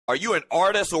Are you an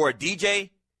artist or a DJ?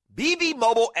 BB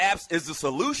Mobile Apps is the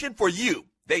solution for you.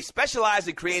 They specialize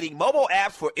in creating mobile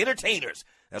apps for entertainers.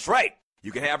 That's right.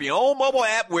 You can have your own mobile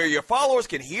app where your followers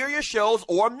can hear your shows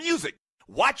or music,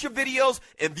 watch your videos,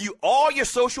 and view all your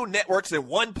social networks in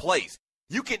one place.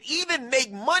 You can even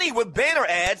make money with banner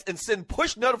ads and send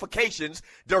push notifications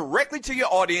directly to your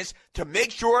audience to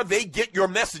make sure they get your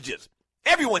messages.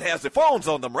 Everyone has their phones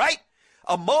on them, right?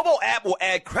 A mobile app will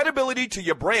add credibility to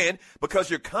your brand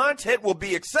because your content will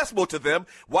be accessible to them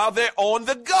while they're on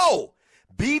the go.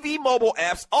 BB Mobile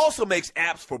Apps also makes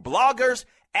apps for bloggers,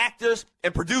 actors,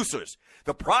 and producers.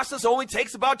 The process only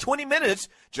takes about 20 minutes.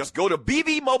 Just go to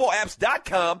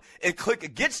bbmobileapps.com and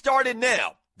click Get Started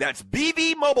Now. That's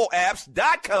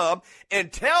bbmobileapps.com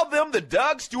and tell them the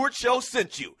Doug Stewart Show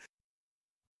sent you.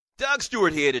 Doug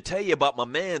Stewart here to tell you about my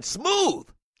man Smooth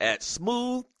at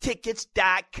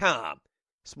smoothtickets.com.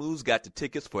 Smooth's got the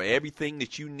tickets for everything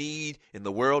that you need in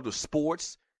the world of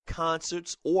sports,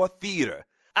 concerts, or theater.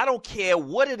 I don't care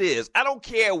what it is. I don't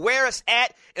care where it's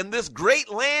at in this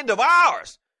great land of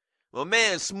ours. My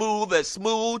man Smooth at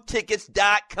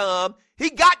smoothtickets.com, he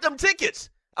got them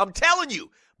tickets. I'm telling you,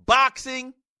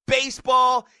 boxing,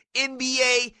 baseball,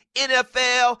 NBA,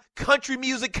 NFL, country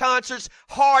music concerts,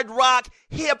 hard rock,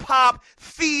 hip-hop,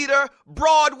 theater,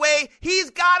 Broadway, he's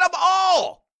got them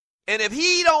all. And if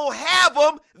he don't have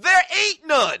them, there ain't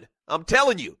none. I'm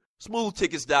telling you,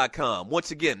 smoothtickets.com.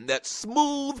 Once again, that's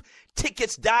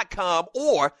smoothtickets.com,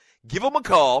 or give him a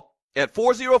call at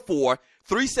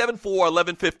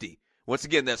 404-374-1150. Once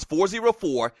again, that's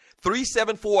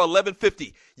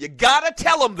 404-374-1150. You got to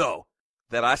tell him, though,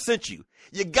 that I sent you.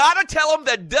 You got to tell him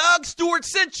that Doug Stewart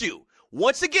sent you.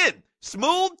 Once again,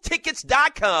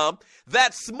 smoothtickets.com.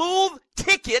 That's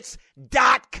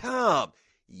smoothtickets.com.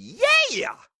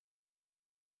 Yeah!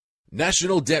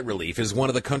 National Debt Relief is one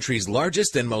of the country's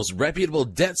largest and most reputable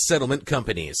debt settlement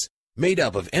companies, made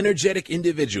up of energetic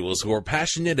individuals who are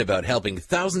passionate about helping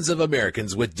thousands of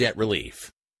Americans with debt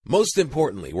relief. Most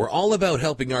importantly, we're all about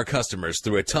helping our customers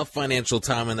through a tough financial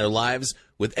time in their lives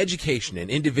with education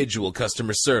and individual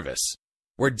customer service.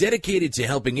 We're dedicated to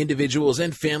helping individuals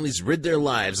and families rid their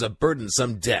lives of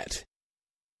burdensome debt.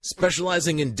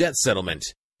 Specializing in debt settlement,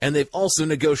 and they've also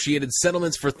negotiated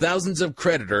settlements for thousands of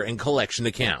creditor and collection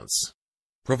accounts.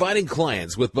 Providing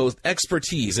clients with both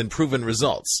expertise and proven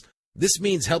results, this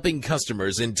means helping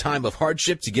customers in time of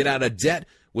hardship to get out of debt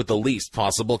with the least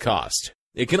possible cost.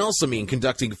 It can also mean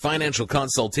conducting financial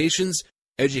consultations,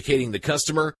 educating the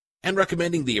customer, and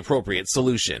recommending the appropriate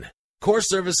solution. Core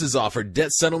Services offer debt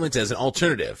settlement as an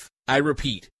alternative. I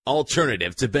repeat,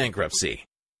 alternative to bankruptcy,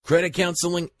 credit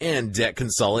counseling, and debt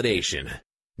consolidation.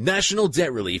 National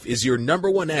Debt Relief is your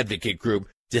 #1 advocate group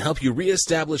to help you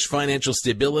reestablish financial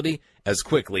stability as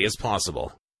quickly as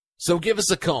possible. So give us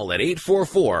a call at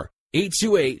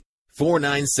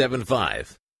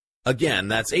 844-828-4975. Again,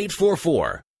 that's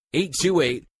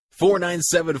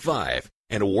 844-828-4975,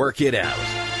 and work it out.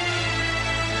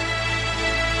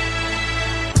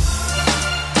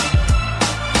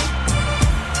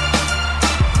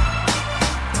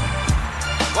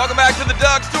 Welcome back to the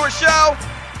Doug Stewart Show.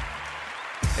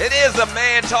 It is a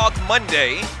Man Talk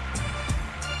Monday,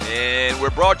 and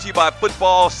we're brought to you by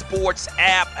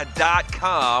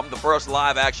footballsportsapp.com, the first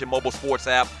live-action mobile sports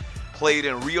app played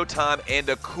in real time and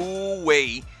a cool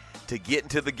way to get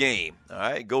into the game. All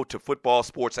right, go to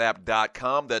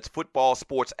footballsportsapp.com. That's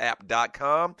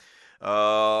footballsportsapp.com.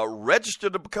 Register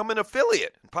to become an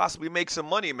affiliate and possibly make some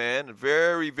money, man.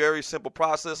 Very, very simple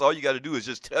process. All you got to do is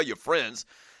just tell your friends.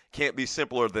 Can't be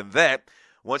simpler than that.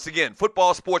 Once again,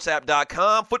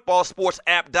 footballsportsapp.com,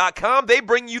 footballsportsapp.com. They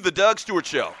bring you the Doug Stewart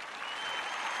Show.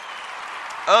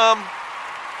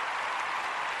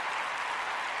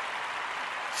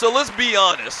 So let's be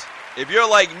honest. If you're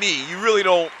like me, you really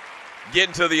don't get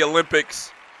into the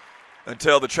Olympics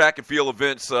until the track and field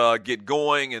events get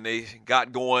going, and they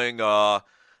got going, I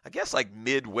guess, like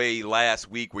midway last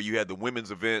week, where you had the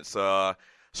women's events,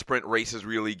 sprint races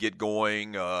really get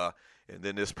going, and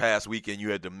then this past weekend you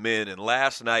had the men. And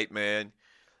last night, man,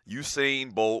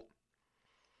 Usain Bolt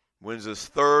wins his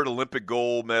 3rd Olympic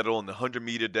gold medal in the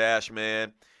 100-meter dash,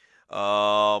 man.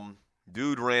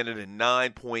 Dude ran it in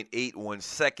 9.81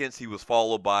 seconds. He was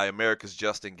followed by America's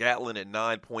Justin Gatlin at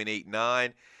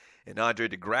 9.89, and Andre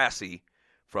DeGrassi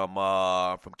from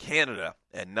Canada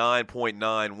at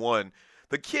 9.91.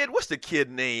 The kid, what's the kid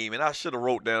name? And I should have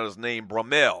wrote down his name,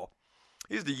 Bromell.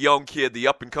 He's the young kid, the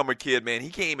up-and-comer kid, man. He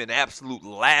came in absolute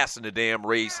last in the damn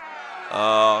race.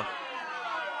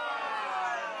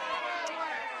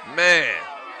 Man.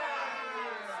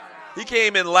 He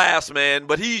came in last, man,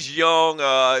 but he's young.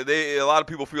 A lot of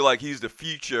people feel like he's the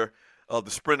future of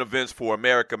the sprint events for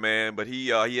America, man. But he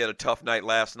had a tough night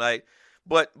last night.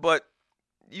 But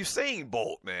Usain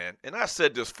Bolt, man, and I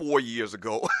said this 4 years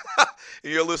ago.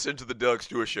 You're listening to the Doug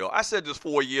Stewart Show. I said this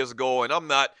 4 years ago, and I'm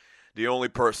not the only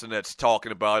person that's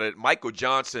talking about it. Michael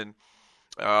Johnson,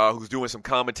 who's doing some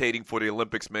commentating for the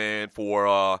Olympics, man,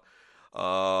 for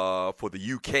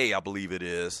the UK, I believe it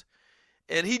is.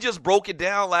 And he just broke it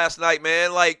down last night,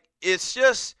 man. Like, it's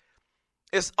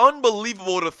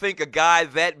unbelievable to think a guy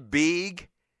that big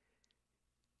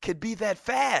could be that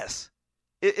fast.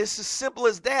 It's as simple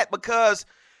as that, because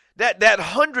that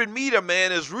 100-meter,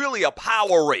 man, is really a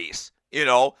power race. You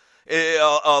know,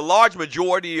 a large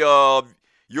majority of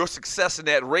your success in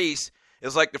that race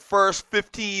is like the first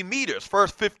 15 meters,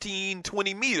 first 15,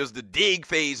 20 meters, the dig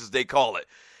phase, as they call it.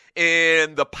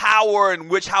 And the power in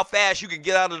which, how fast you can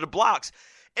get out of the blocks.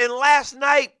 And last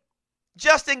night,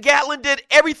 Justin Gatlin did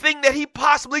everything that he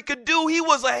possibly could do. He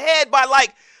was ahead by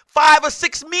like 5 or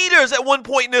 6 meters at one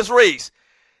point in this race.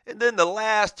 And then the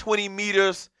last 20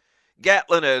 meters,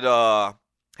 Gatlin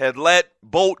had let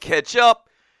Bolt catch up,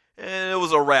 and it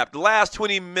was a wrap. The last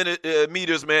 20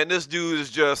 meters, man, this dude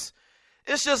is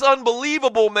it's just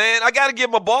unbelievable, man. I got to give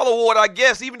him a ball award, I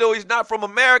guess, even though he's not from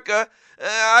America.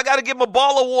 I got to give him a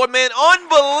ball award, man.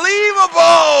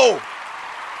 Unbelievable!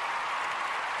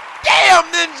 Damn,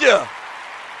 Ninja!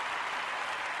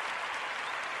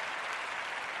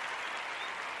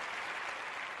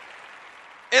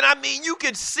 And, I mean, you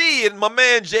could see, and my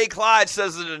man Jay Clyde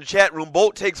says it in the chat room,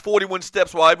 Bolt takes 41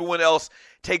 steps while everyone else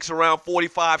takes around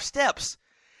 45 steps.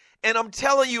 And I'm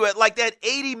telling you, at like that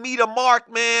 80-meter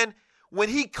mark, man, when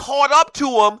he caught up to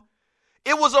him,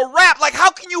 it was a wrap. Like,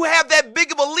 how can you have that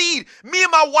big of a lead? Me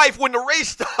and my wife, when the race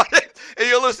started, and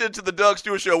you're listening to the Doug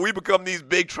Stewart Show, we become these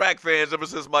big track fans ever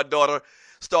since my daughter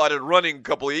started running a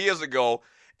couple of years ago.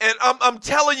 And I'm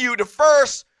telling you,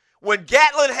 when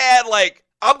Gatlin had like,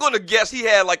 I'm going to guess he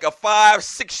had like a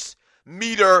 5-6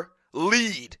 meter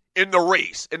lead in the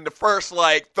race in the first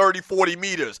like 30, 40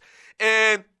 meters.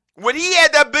 And when he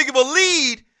had that big of a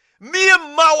lead, me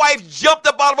and my wife jumped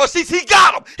up out of our seats. He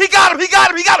got him. He got him. He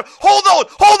got him. He got him.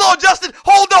 Hold on, Justin.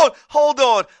 Hold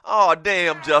on. Oh,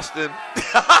 damn, Justin.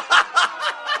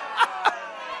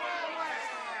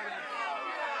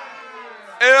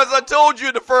 And as I told you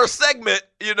in the first segment,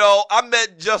 you know, I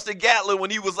met Justin Gatlin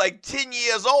when he was like 10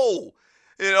 years old.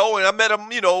 You know, and I met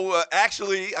him, you know,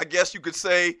 actually, I guess you could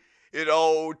say, you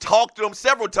know, talked to him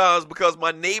several times, because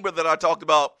my neighbor that I talked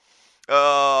about,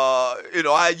 you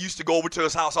know, I used to go over to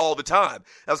his house all the time.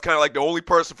 That was kind of like the only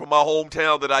person from my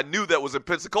hometown that I knew that was in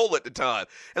Pensacola at the time.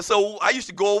 And so I used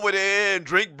to go over there and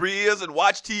drink beers and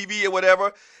watch TV or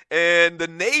whatever. And the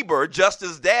neighbor,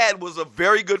 Justin's dad, was a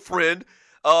very good friend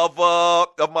of my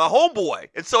homeboy.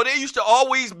 And so they used to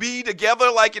always be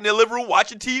together, like in their living room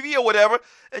watching TV or whatever,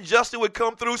 and Justin would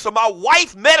come through. So my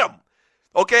wife met him,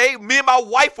 okay? Me and my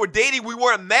wife were dating. We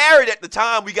weren't married at the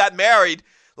time. We got married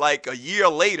like a year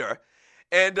later.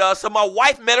 And so my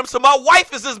wife met him. So my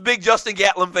wife is this big Justin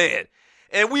Gatlin fan.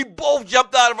 And we both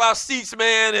jumped out of our seats,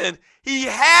 man, and he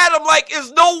had him like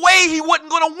there's no way he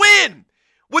wasn't going to win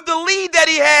with the lead that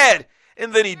he had.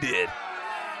 And then he did.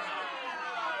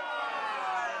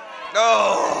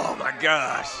 Oh, my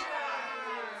gosh.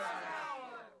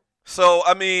 So,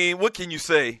 I mean, what can you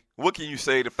say? What can you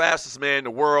say? The fastest man in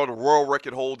the world, a world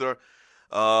record holder,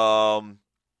 you know,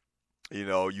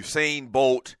 Usain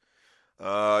Bolt.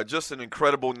 Just an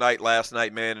incredible night last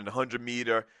night, man, in the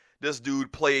 100-meter. This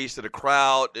dude plays to the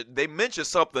crowd. They mentioned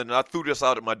something, and I threw this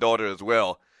out at my daughter as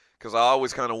well, because I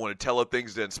always kind of want to tell her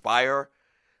things to inspire her.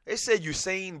 They said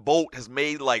Usain Bolt has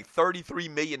made like $33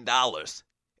 million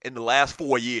in the last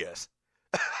 4 years.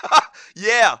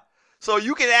 Yeah. So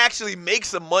you can actually make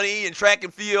some money in track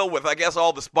and field with, I guess,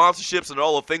 all the sponsorships and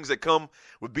all the things that come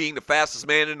with being the fastest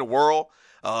man in the world,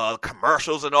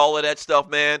 commercials and all of that stuff,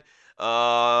 man.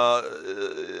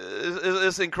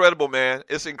 It's incredible, man.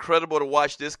 It's incredible to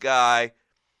watch this guy,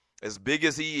 as big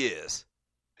as he is,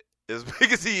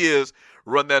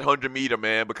 run that 100-meter,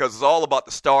 man, because it's all about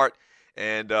the start,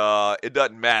 and it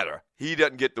doesn't matter. He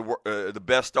doesn't get the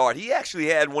best start. He actually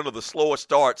had one of the slowest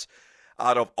starts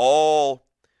out of all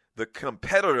the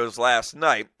competitors last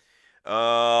night.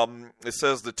 It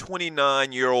says the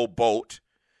 29-year-old Bolt,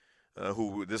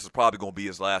 who this is probably going to be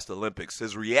his last Olympics,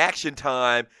 his reaction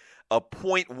time of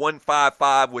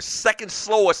 .155 was second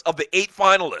slowest of the 8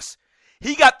 finalists.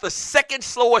 He got the second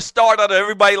slowest start out of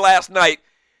everybody last night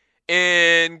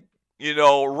and, you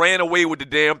know, ran away with the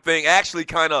damn thing. Actually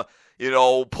kind of, you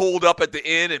know, pulled up at the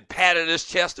end and patted his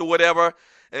chest or whatever.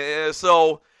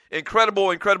 So,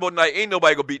 incredible night. Ain't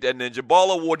nobody going to beat that ninja.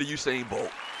 Ball award to Usain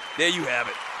Bolt. There you have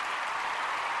it.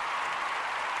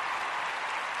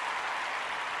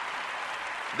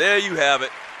 There you have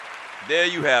it. There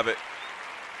you have it.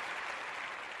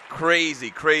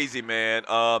 Crazy, man.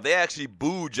 They actually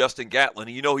booed Justin Gatlin.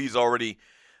 You know he's already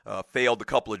failed a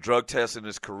couple of drug tests in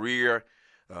his career.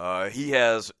 He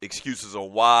has excuses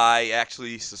on why.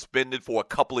 Actually suspended for a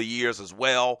couple of years as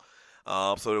well.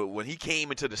 So when he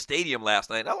came into the stadium last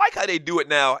night, I like how they do it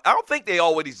now. I don't think they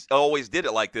always did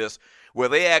it like this, where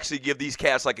they actually give these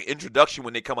cats like an introduction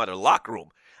when they come out of the locker room.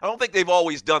 I don't think they've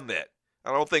always done that.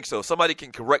 I don't think so. Somebody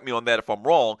can correct me on that if I'm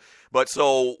wrong. But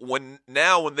so when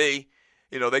they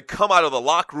come out of the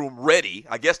locker room ready,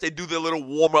 I guess they do their little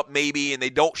warm-up maybe, and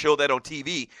they don't show that on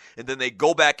TV, and then they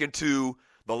go back into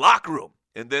the locker room.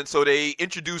 And then so they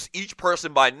introduce each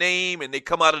person by name, and they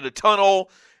come out of the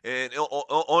tunnel and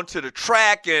onto the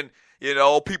track, and,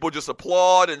 people just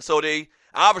applaud. And so they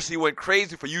obviously went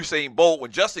crazy for Usain Bolt.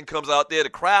 When Justin comes out there,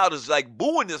 the crowd is like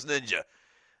booing this ninja.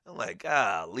 I'm like,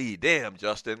 golly, damn,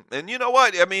 Justin. And you know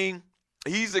what? I mean,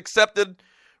 he's accepted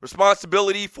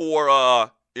responsibility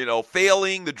for,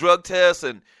 failing the drug test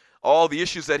and all the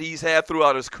issues that he's had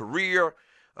throughout his career.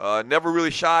 Never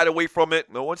really shied away from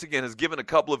it. Now, once again, has given a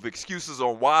couple of excuses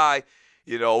on why,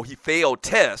 he failed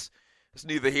tests. It's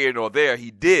neither here nor there. He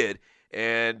did.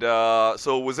 And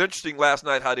so it was interesting last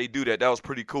night how they do that. That was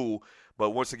pretty cool.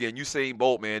 But once again, Usain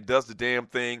Bolt, man, does the damn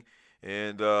thing.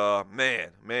 And,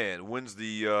 man, wins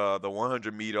the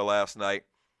 100-meter last night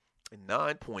in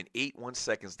 9.81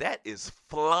 seconds. That is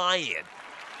flying.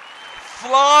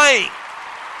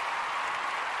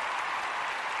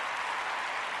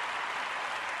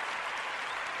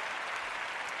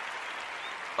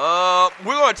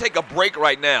 We're going to take a break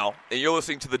right now, and you're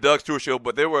listening to the Doug Stewart Show,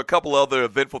 but there were a couple other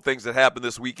eventful things that happened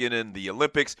this weekend in the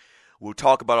Olympics. We'll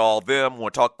talk about all of them.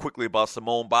 We'll talk quickly about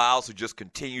Simone Biles, who just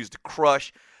continues to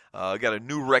crush. Got a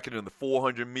new record in the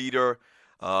 400-meter.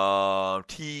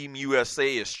 Team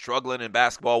USA is struggling in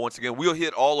basketball once again. We'll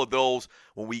hit all of those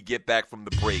when we get back from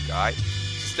the break, all right?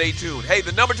 Stay tuned. Hey,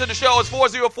 the number to the show is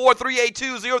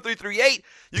 404-382-0338.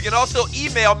 You can also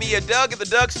email me at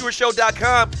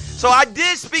doug@thedougstewartshow.com. So I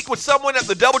did speak with someone at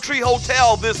the DoubleTree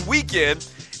Hotel this weekend,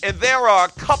 and there are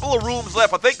a couple of rooms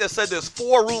left. I think they said there's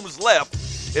 4 rooms left.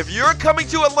 If you're coming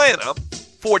to Atlanta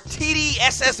for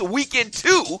TDSS Weekend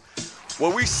 2,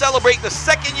 where we celebrate the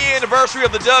 2nd year anniversary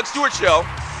of the Doug Stewart Show,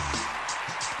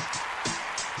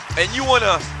 and you want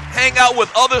to hang out with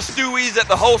other Stewies at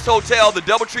the host hotel, the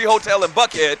DoubleTree Hotel in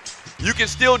Buckhead, you can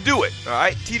still do it, all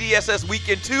right? TDSS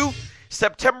Weekend 2,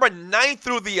 September 9th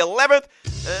through the 11th.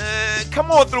 Come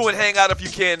on through and hang out if you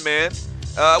can, man.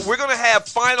 We're going to have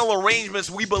final arrangements,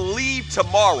 we believe,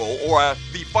 tomorrow, or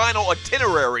the final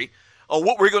itinerary on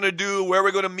what we're going to do, where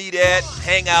we're going to meet at,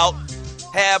 hang out,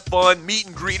 have fun, meet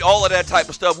and greet, all of that type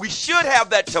of stuff. We should have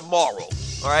that tomorrow,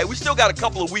 all right? We still got a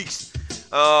couple of weeks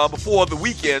before the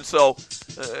weekend, so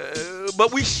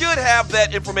but we should have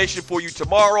that information for you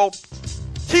tomorrow.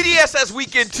 TDSS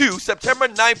Weekend 2, September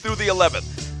 9th through the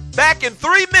 11th. Back in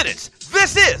 3 minutes.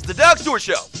 This is the Doug Stewart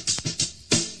Show.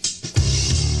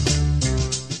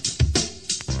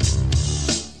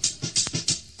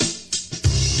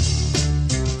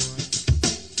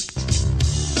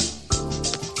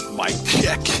 Mic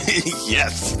check.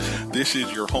 Yes, this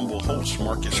is your humble host,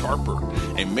 Marcus Harper.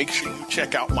 And make sure you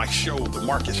check out my show, the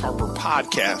Marcus Harper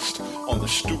Podcast, on the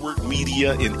Stewart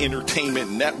Media and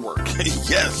Entertainment Network.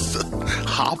 Yes,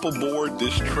 hop aboard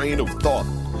this train of thought.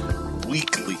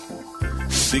 Weekly,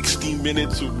 60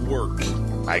 minutes of work.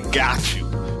 I got you.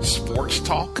 Sports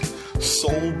talk,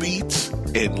 soul beats,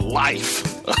 and life.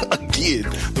 Again,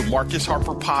 the Marcus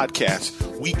Harper Podcast,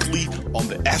 weekly on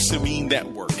the SME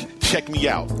Network. Check me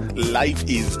out. Life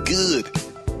is good.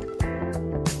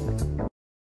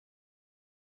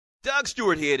 Doug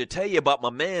Stewart here to tell you about my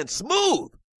man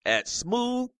Smooth at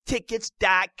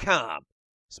smoothtickets.com.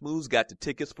 Smooth's got the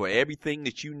tickets for everything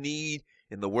that you need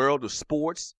in the world of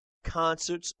sports,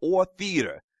 concerts, or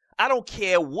theater. I don't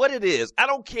care what it is. I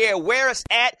don't care where it's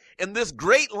at in this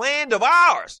great land of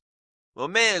ours. My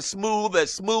man Smooth at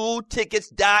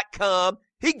smoothtickets.com.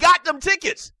 He got them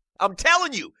tickets. I'm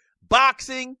telling you.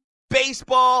 Boxing,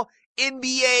 baseball,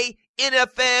 NBA,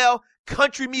 NFL,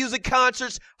 country music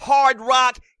concerts, hard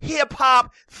rock,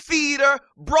 hip-hop, theater,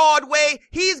 Broadway.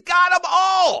 He's got them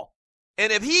all.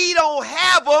 And if he don't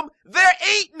have them, there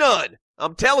ain't none.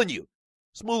 I'm telling you.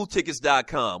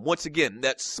 Smoothtickets.com. Once again,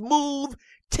 that's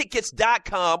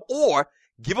smoothtickets.com, or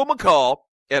give them a call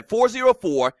at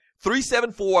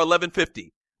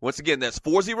 404-374-1150. Once again, that's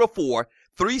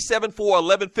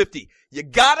 404-374-1150. You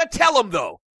gotta tell them,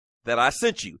 though, that I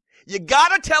sent you. You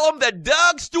gotta tell them that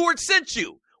Doug Stewart sent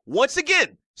you. Once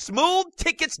again,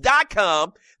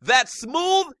 smoothtickets.com. That's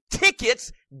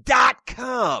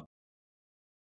smoothtickets.com.